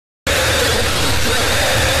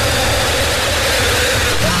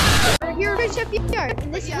PBR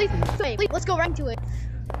in this game. Let's go right into it.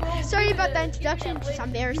 Sorry about that introduction. Just I'm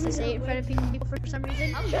embarrassed to say it in front of people for some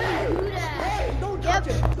reason. Yep.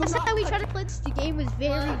 Last time we tried to glitch, the game was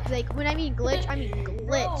very like when I mean glitch, I mean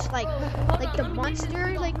glitch. Like the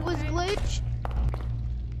monster was glitch.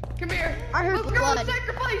 Come here. I heard Let's blood. go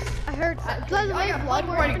sacrifice. I heard blood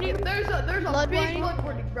warning. There's a big warning. blood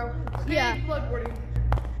warning, bro. Big Yeah. blood warning.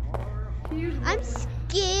 I'm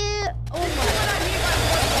scared. Oh my.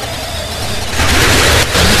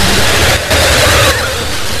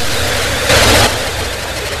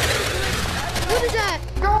 What is that?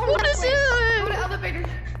 What is it? Go to elevator.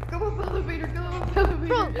 Go up elevator. Go up elevator.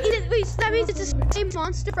 Bro, wait, so that means it's the same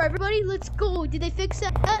monster for everybody? Let's go. Did they fix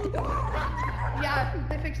that? Yeah,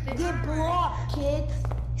 they fixed it. Get blocked, kids.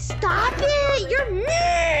 Stop it! You're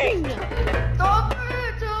mean! Stop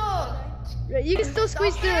it! You can still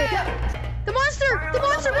squeeze through it. The monster! The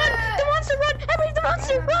monster, run! The monster, run! Everybody, the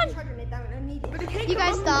monster, run!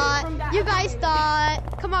 You guys thought.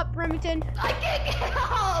 Come up, Remington. I can't get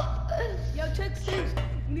up! Yo, check stairs.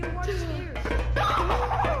 We need to watch stairs.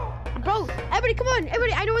 Bro, everybody, come on.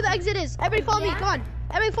 Everybody, I know where the exit is. Everybody follow me, come on.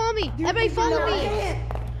 Everybody follow me. Everybody follow me.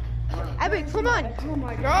 Everybody, come on. Oh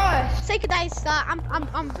my gosh. Say goodbye, Scott.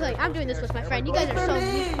 I'm playing. I'm doing this with my friend. You guys are so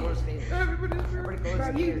weak. Bro,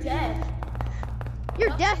 you dead.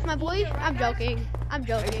 You're deaf, my boy. I'm joking. I'm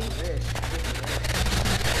joking. It's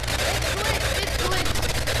glitch.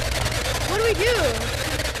 What do we do?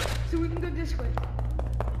 So we can go this way.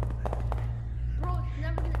 Bro, it's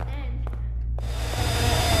never gonna end.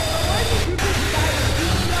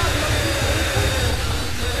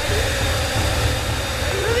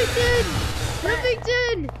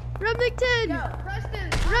 Remington! Yo, Preston!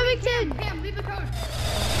 Remington! Cam, leave the coach.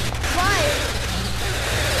 Why?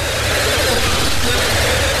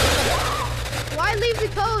 Why leave the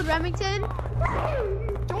code, Remington?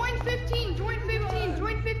 Join 15, join 15,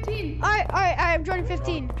 join 15. Alright, I'm joining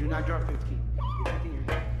 15. Do not drop 15.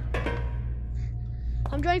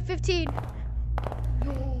 I'm joining 15.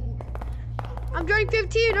 I'm joining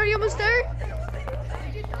 15. Are you almost there?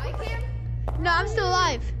 Did you die, Cam? No, I'm still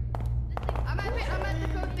alive. I'm at the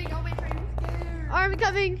code thing. I'll wait for you. I'm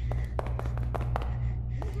coming.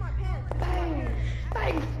 Bang!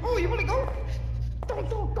 Bang! Oh, you wanna go? Don't.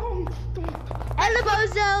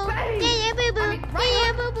 Elabozo! Bang! Yeah, boo boo!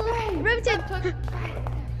 Yeah, boo boo! Remington!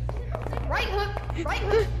 Right hook! Right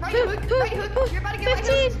hook! You're about to get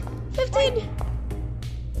 15! 15!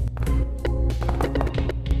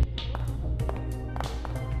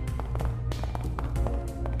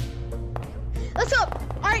 Let's go!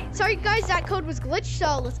 Alright, sorry guys, that code was glitched,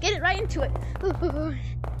 so let's get it right into it.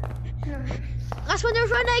 Last one, there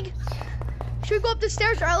was one egg! Should we go up the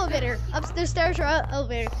stairs or elevator? Up the stairs or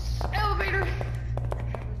elevator? Elevator!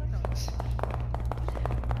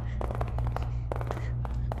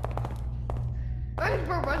 Why is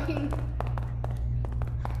bro running?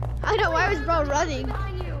 I know, why was bro running?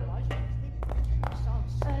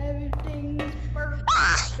 Everything's perfect.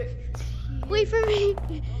 Ah! Wait for me!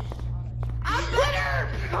 I'm better!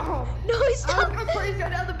 Oh. No, stop! I'm praising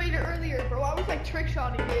that elevator earlier, bro. I was like trick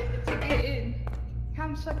shotting it to get in.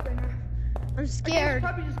 I'm stuck right now. I'm scared.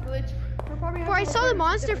 It's probably just glitch. Before I saw the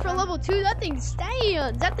monster for level 2, that thing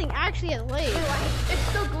stands. That thing actually has legs. It's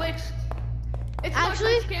still glitched. It's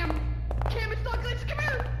Actually? not glitched, Cam. Cam, it's not glitched. Come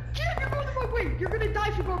here. Cam, you're going the wrong way. You're gonna die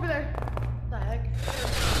if you go over there. What the heck?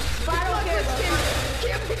 It's not glitched, Cam.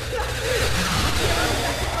 Cam, it's not glitched.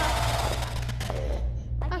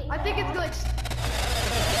 I think it's glitched.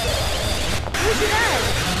 Where's it at?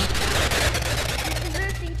 Is there a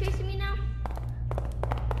thing chasing me now?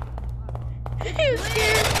 He was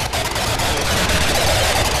scared.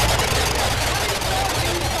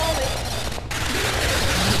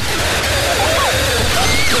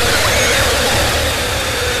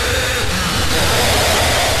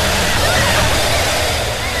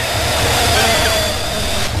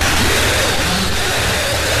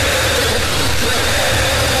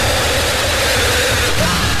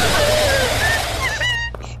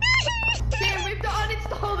 Cam, we have to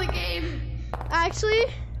uninstall the game. Actually,